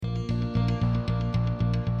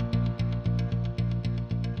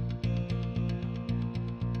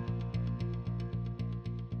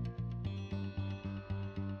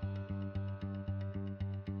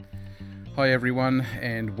Hi everyone,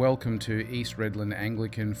 and welcome to East Redland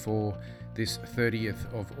Anglican for this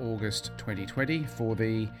 30th of August 2020 for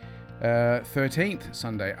the 13th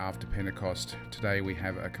Sunday after Pentecost. Today we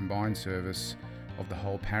have a combined service of the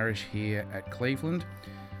whole parish here at Cleveland.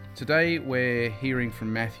 Today we're hearing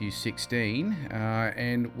from Matthew 16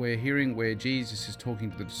 and we're hearing where Jesus is talking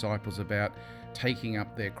to the disciples about taking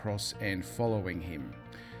up their cross and following him.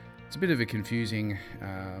 It's a bit of a confusing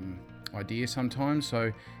idea sometimes,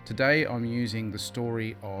 so today I'm using the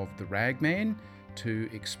story of the ragman to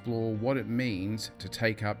explore what it means to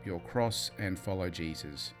take up your cross and follow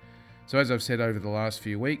Jesus. So as I've said over the last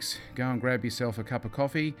few weeks, go and grab yourself a cup of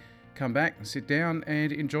coffee, come back, sit down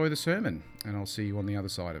and enjoy the sermon, and I'll see you on the other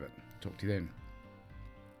side of it. Talk to you then.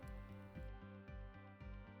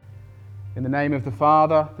 In the name of the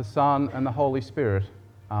Father, the Son and the Holy Spirit,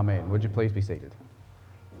 Amen. Would you please be seated?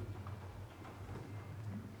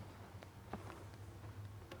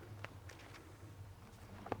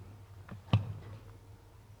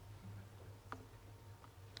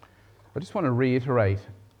 I just want to reiterate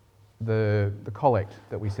the collect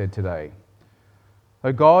that we said today.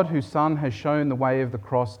 O God, whose Son has shown the way of the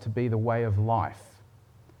cross to be the way of life,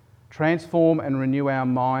 transform and renew our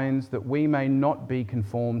minds that we may not be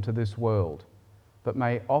conformed to this world, but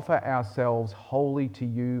may offer ourselves wholly to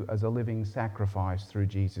you as a living sacrifice through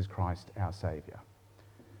Jesus Christ our Saviour.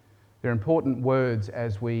 They're important words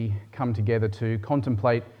as we come together to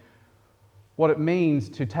contemplate what it means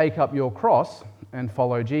to take up your cross and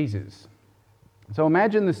follow Jesus. So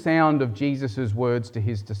imagine the sound of Jesus' words to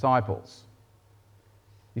his disciples.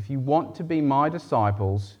 If you want to be my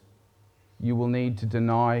disciples, you will need to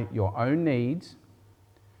deny your own needs.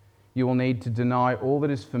 You will need to deny all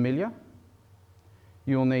that is familiar.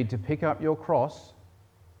 You will need to pick up your cross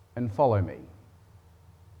and follow me.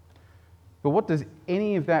 But what does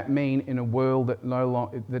any of that mean in a world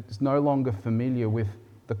that's no longer familiar with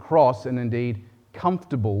the cross and indeed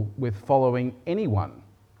comfortable with following anyone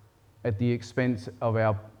at the expense of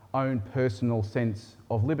our own personal sense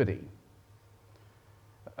of liberty?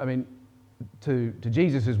 I mean, to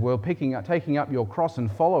Jesus' world, taking up your cross and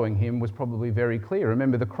following him was probably very clear.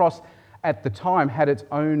 Remember, the cross at the time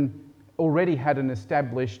already had an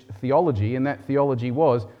established theology, and that theology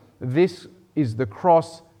was, this is the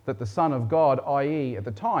cross that the Son of God, i.e. at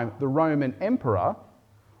the time, the Roman Emperor,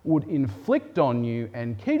 would inflict on you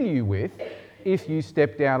and kill you with if you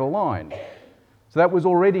stepped out of line. So that was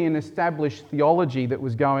already an established theology that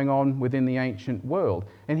was going on within the ancient world.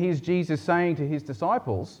 And here's Jesus saying to his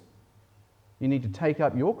disciples, you need to take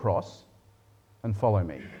up your cross and follow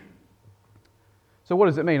me. So what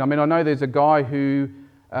does it mean? I mean, I know there's a guy who,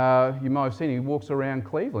 you might have seen, he walks around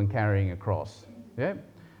Cleveland carrying a cross. Yeah,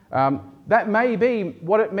 that may be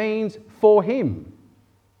what it means for him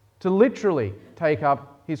to literally take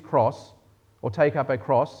up his cross or take up a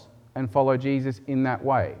cross and follow Jesus in that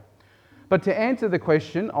way. But to answer the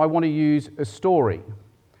question, I want to use a story,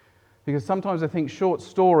 because sometimes I think short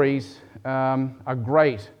stories are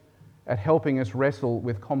great at helping us wrestle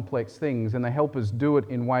with complex things, and they help us do it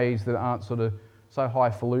in ways that aren't sort of so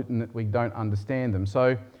highfalutin that we don't understand them.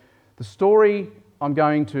 So the story I'm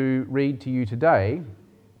going to read to you today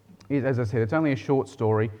is, as I said, it's only a short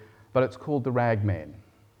story, but it's called The Ragman.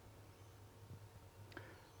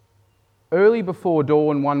 Early before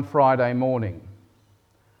dawn one Friday morning,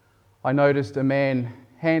 I noticed a man,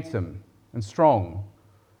 handsome and strong,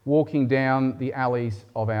 walking down the alleys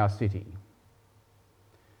of our city.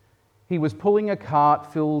 He was pulling a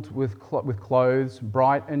cart filled with clothes,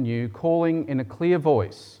 bright and new, calling in a clear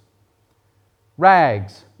voice,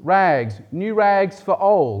 "Rags, rags, new rags for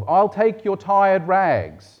old. I'll take your tired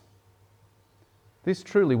rags." This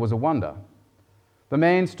truly was a wonder. The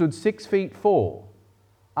man stood 6'4",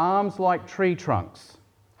 arms like tree trunks,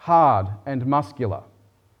 hard and muscular,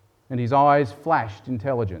 and his eyes flashed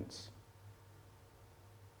intelligence.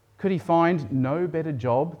 Could he find no better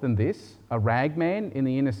job than this, a ragman in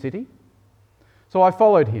the inner city? So I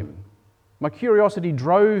followed him. My curiosity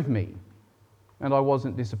drove me, and I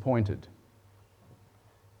wasn't disappointed.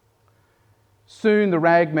 Soon the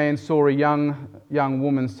ragman saw a young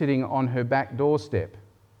woman sitting on her back doorstep.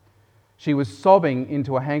 She was sobbing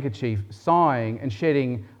into a handkerchief, sighing and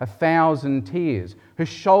shedding 1,000 tears. Her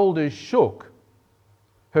shoulders shook.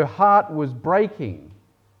 Her heart was breaking.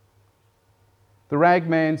 The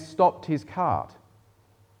ragman stopped his cart.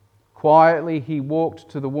 Quietly he walked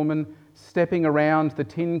to the woman, stepping around the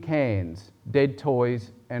tin cans, dead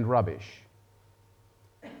toys and rubbish.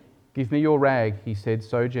 "Give me your rag," he said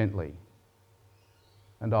so gently,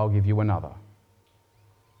 "and I'll give you another."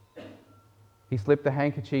 He slipped the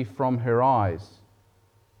handkerchief from her eyes.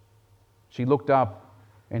 She looked up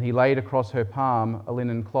and he laid across her palm a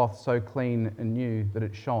linen cloth so clean and new that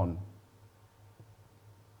it shone.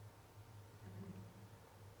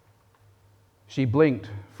 She blinked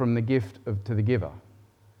from the gift to the giver.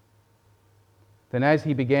 Then as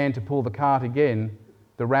he began to pull the cart again,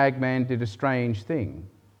 the ragman did a strange thing.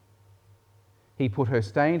 He put her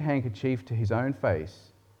stained handkerchief to his own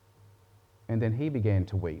face, and then he began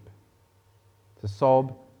to weep, to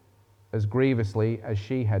sob as grievously as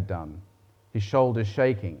she had done, his shoulders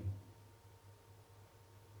shaking.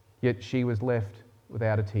 Yet she was left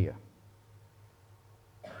without a tear.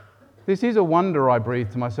 This is a wonder, I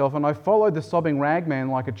breathed to myself, and I followed the sobbing ragman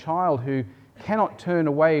like a child who cannot turn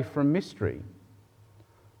away from mystery.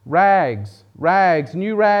 Rags, rags,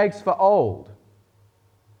 new rags for old.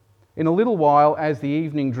 In a little while, as the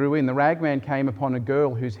evening drew in, the ragman came upon a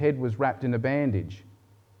girl whose head was wrapped in a bandage,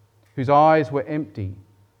 whose eyes were empty.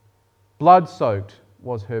 Blood-soaked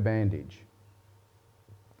was her bandage.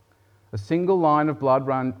 A single line of blood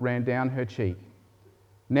ran down her cheek.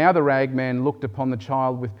 Now the ragman looked upon the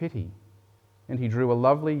child with pity, and he drew a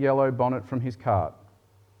lovely yellow bonnet from his cart.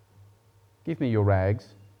 "Give me your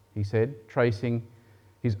rags," he said, tracing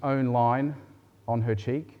his own line on her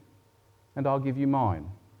cheek, "and I'll give you mine."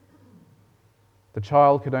 The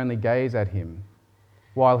child could only gaze at him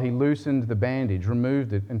while he loosened the bandage,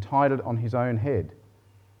 removed it, and tied it on his own head.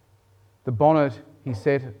 The bonnet he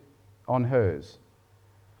set on hers,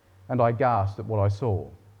 and I gasped at what I saw.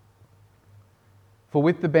 For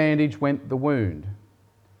with the bandage went the wound.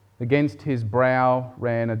 Against his brow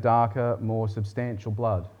ran a darker, more substantial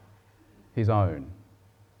blood, his own.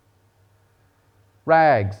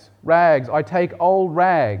 "Rags, rags, I take old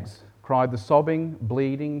rags," cried the sobbing,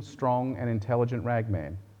 bleeding, strong and intelligent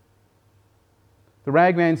ragman. The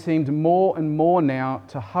ragman seemed more and more now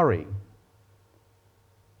to hurry.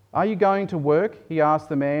 "Are you going to work?" he asked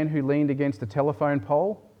the man who leaned against a telephone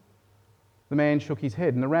pole. The man shook his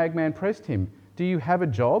head, and the ragman pressed him. "Do you have a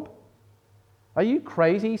job?" "Are you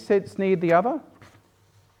crazy?" sneered the other.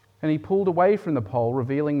 And he pulled away from the pole,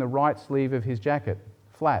 revealing the right sleeve of his jacket,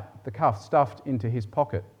 flat, the cuff stuffed into his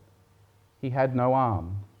pocket. He had no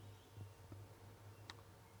arm.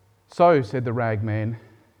 "So," said the ragman,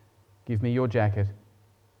 "give me your jacket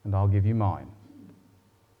and I'll give you mine."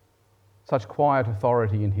 Such quiet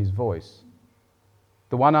authority in his voice.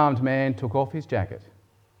 The one-armed man took off his jacket,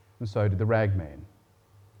 and so did the ragman.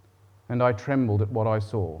 And I trembled at what I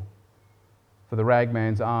saw, for the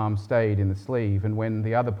ragman's arm stayed in the sleeve, and when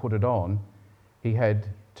the other put it on, he had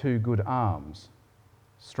two good arms,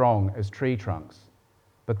 strong as tree trunks.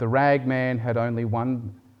 But the ragman had only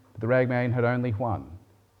one.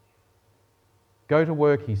 "Go to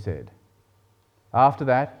work," he said. After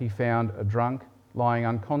that, he found a drunk lying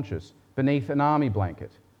unconscious beneath an army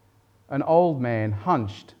blanket, an old man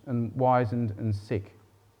hunched and wizened and sick.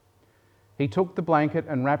 He took the blanket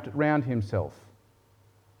and wrapped it round himself,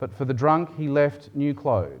 but for the drunk he left new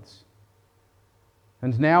clothes.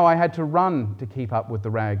 And now I had to run to keep up with the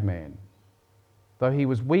ragman, though he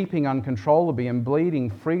was weeping uncontrollably and bleeding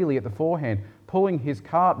freely at the forehand, pulling his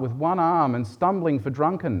cart with one arm and stumbling for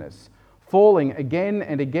drunkenness, falling again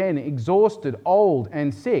and again, exhausted, old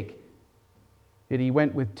and sick. Yet he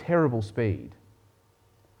went with terrible speed.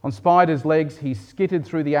 On spider's legs he skittered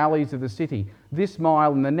through the alleys of the city, this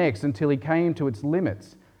mile and the next, until he came to its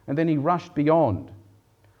limits, and then he rushed beyond.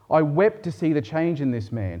 I wept to see the change in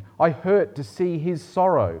this man. I hurt to see his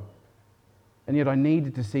sorrow, and yet I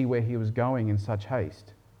needed to see where he was going in such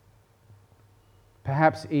haste.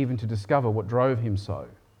 Perhaps even to discover what drove him so.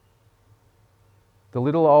 The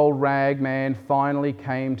little old rag man finally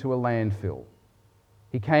came to a landfill.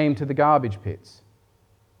 He came to the garbage pits.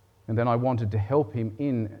 And then I wanted to help him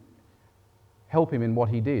in what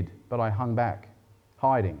he did, but I hung back,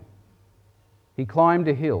 hiding. He climbed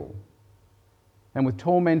a hill, and with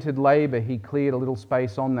tormented labour he cleared a little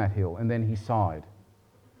space on that hill, and then he sighed.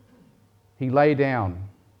 He lay down.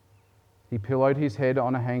 He pillowed his head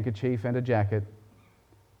on a handkerchief and a jacket.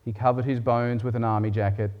 He covered his bones with an army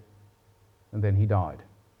jacket, and then he died.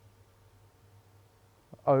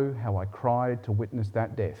 Oh, how I cried to witness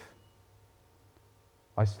that death.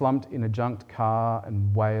 I slumped in a junked car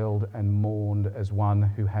and wailed and mourned as one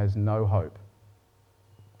who has no hope,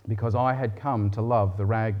 because I had come to love the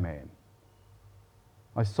ragman.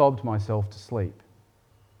 I sobbed myself to sleep.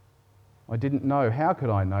 I didn't know, how could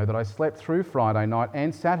I know, that I slept through Friday night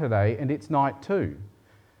and Saturday and its night too.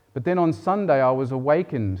 But then on Sunday I was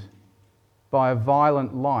awakened by a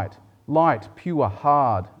violent light, pure,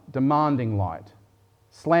 hard, demanding light,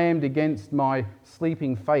 slammed against my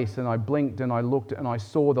sleeping face, and I blinked and I looked and I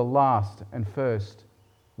saw the last and first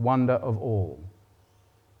wonder of all.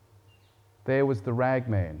 there was the rag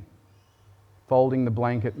man, folding the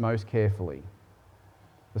blanket most carefully,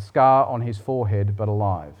 the scar on his forehead but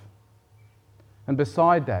alive. And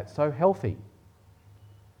beside that, so healthy.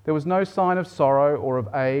 There was no sign of sorrow or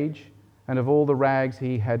of age, and of all the rags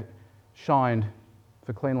he had shined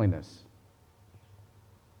for cleanliness.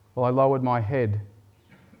 Well, I lowered my head,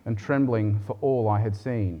 and trembling for all I had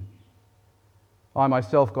seen, I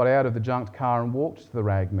myself got out of the junked car and walked to the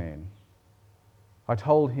rag man. I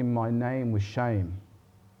told him my name was Shame,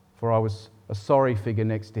 for I was a sorry figure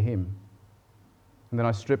next to him. And then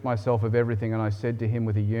I stripped myself of everything, and I said to him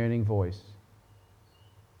with a yearning voice,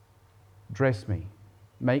 "Dress me,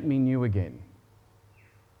 make me new again."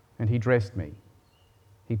 And he dressed me.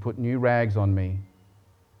 He put new rags on me,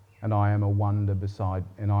 and I am a wonder beside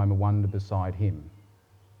him.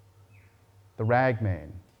 The rag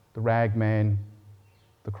man,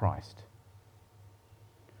 the Christ.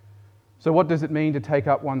 So what does it mean to take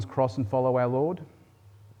up one's cross and follow our Lord?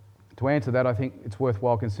 To answer that, I think it's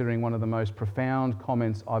worthwhile considering one of the most profound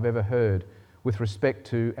comments I've ever heard with respect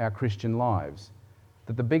to our Christian lives,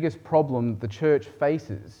 that the biggest problem the church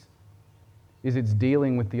faces is its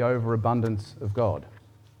dealing with the overabundance of God.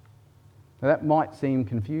 Now that might seem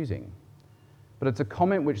confusing, but it's a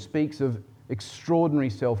comment which speaks of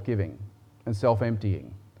extraordinary self-giving and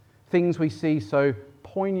self-emptying, things we see so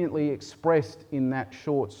poignantly expressed in that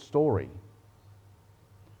short story.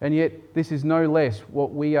 And yet this is no less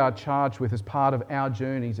what we are charged with as part of our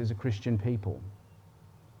journeys as a Christian people.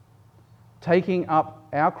 Taking up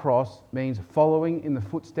our cross means following in the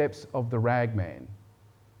footsteps of the rag man.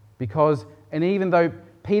 Because, and even though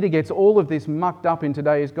Peter gets all of this mucked up in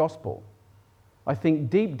today's gospel, I think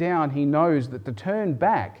deep down he knows that to turn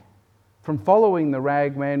back from following the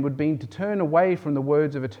rag man would be to turn away from the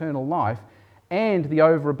words of eternal life and the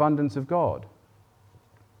overabundance of God.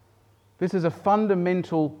 This is a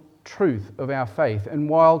fundamental truth of our faith, and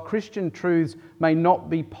while Christian truths may not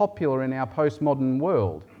be popular in our postmodern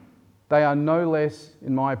world, they are no less,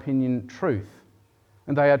 in my opinion, truth.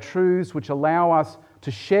 And they are truths which allow us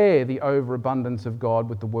to share the overabundance of God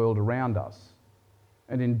with the world around us.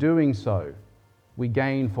 And in doing so, we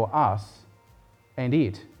gain for us and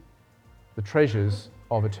it the treasures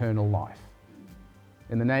of eternal life.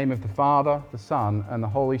 In the name of the Father, the Son, and the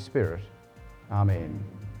Holy Spirit. Amen.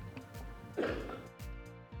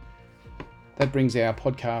 That brings our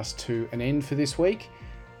podcast to an end for this week.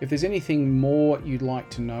 If there's anything more you'd like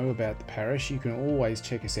to know about the parish, you can always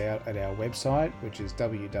check us out at our website, which is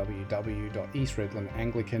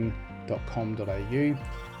www.eastredlandanglican.com.au.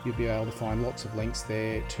 You'll be able to find lots of links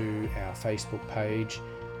there to our Facebook page,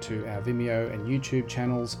 to our Vimeo and YouTube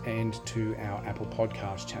channels, and to our Apple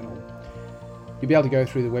Podcast channel. You'll be able to go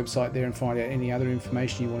through the website there and find out any other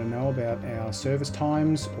information you want to know about our service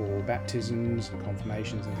times or baptisms and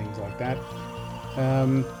confirmations and things like that.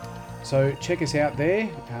 So check us out there,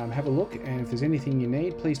 have a look, and if there's anything you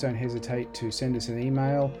need, please don't hesitate to send us an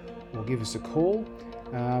email or give us a call,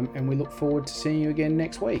 and we look forward to seeing you again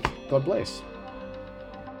next week. God bless.